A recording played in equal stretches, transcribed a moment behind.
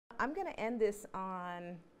I'm going to end this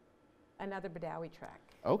on another Badawi track.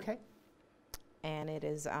 Okay. And it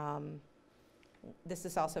is, this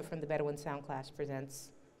is also from the Bedouin Sound Clash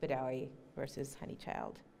presents Badawi versus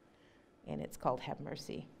Honeychild. And it's called Have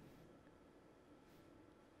Mercy.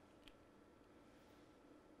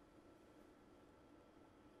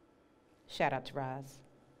 Shout out to Roz.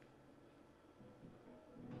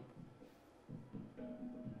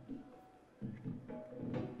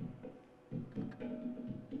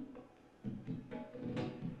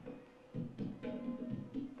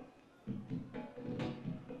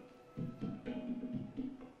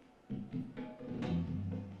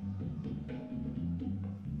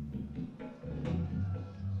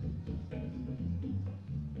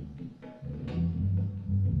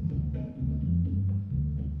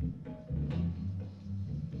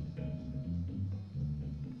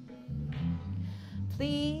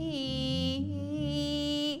 Please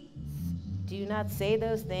do not say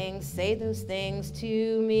those things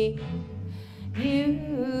to me. You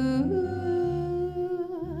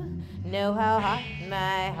know how hot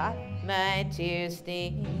my tears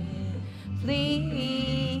sting. Please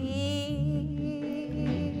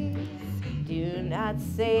do not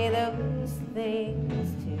say those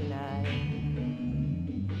things tonight.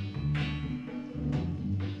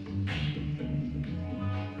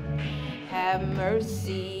 Have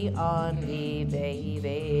mercy on me,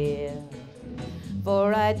 baby,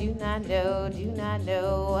 for I do not know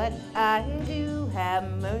what I do. Have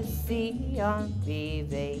mercy on me,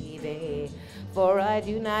 baby, for I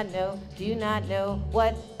do not know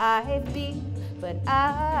what I be, but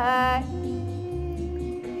I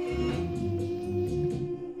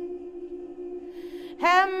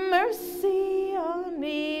have mercy on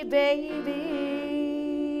me, baby.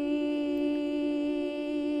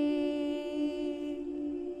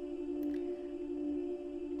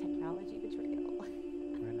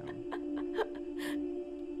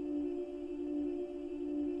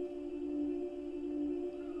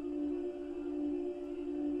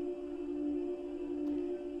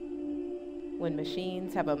 When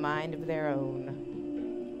machines have a mind of their own.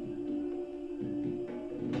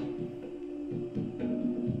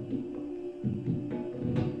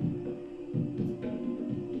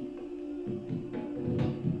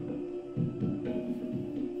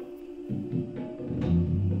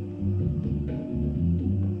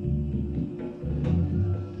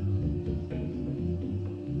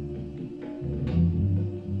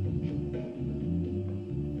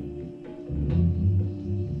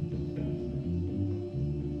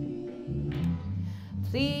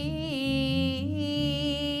 Please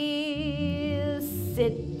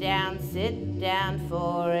sit down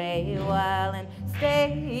for a while and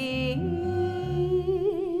stay,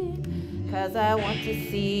 'cause I want to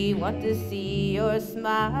see your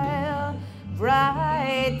smile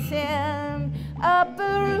brighten up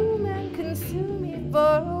a room and consume me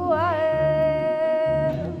for a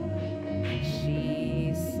while.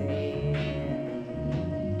 She said,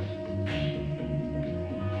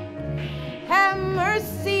 have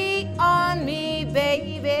mercy on me,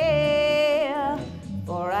 baby,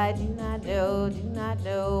 for I do not know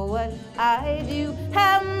what I do.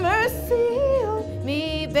 Have mercy on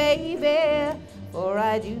me, baby, for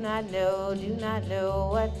I do not know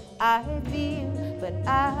what I feel, but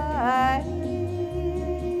I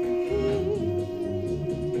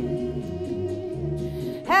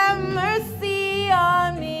have mercy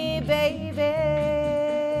on me, baby.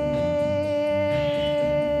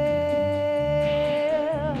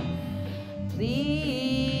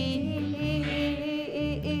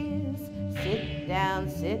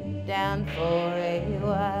 Sit down for a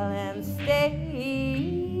while and stay,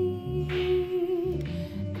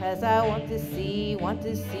 'cause I want to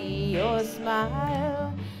see your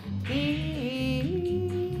smile.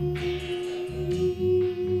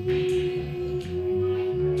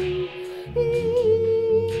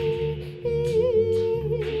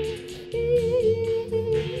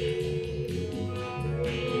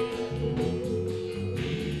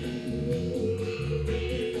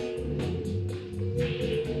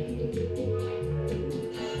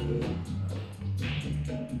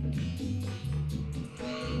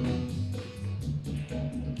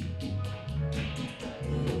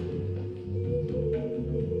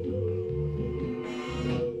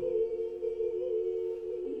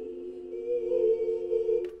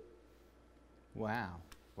 Wow.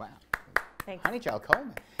 Thanks. Honeychild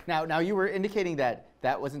Coleman. Now you were indicating that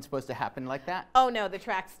wasn't supposed to happen like that? Oh no, the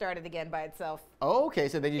track started again by itself. Oh, okay,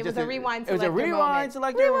 so then you it just... was a rewind selector. It was a rewind moment.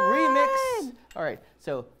 selector remix. All right,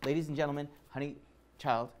 so ladies and gentlemen,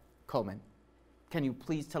 Honeychild Coleman, can you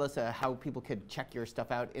please tell us how people could check your stuff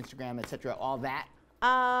out, Instagram, etc., all that?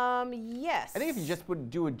 Yes. I think if you just would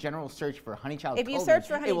do a general search for Honeychild Coleman, if you search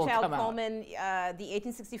for it will Honeychild come out. Coleman, the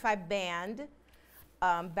 1865 band,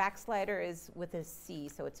 backslider is with a C,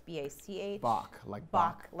 so it's B-A-C-H. Bach, like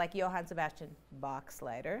Bach, like Johann Sebastian Bach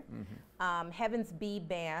slider. Heavens B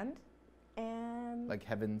band, and like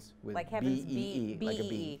heavens with like Heavens B-E-E, like a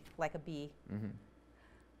B. like a B.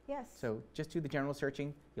 Yes. So just do the general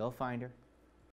searching, you'll find her.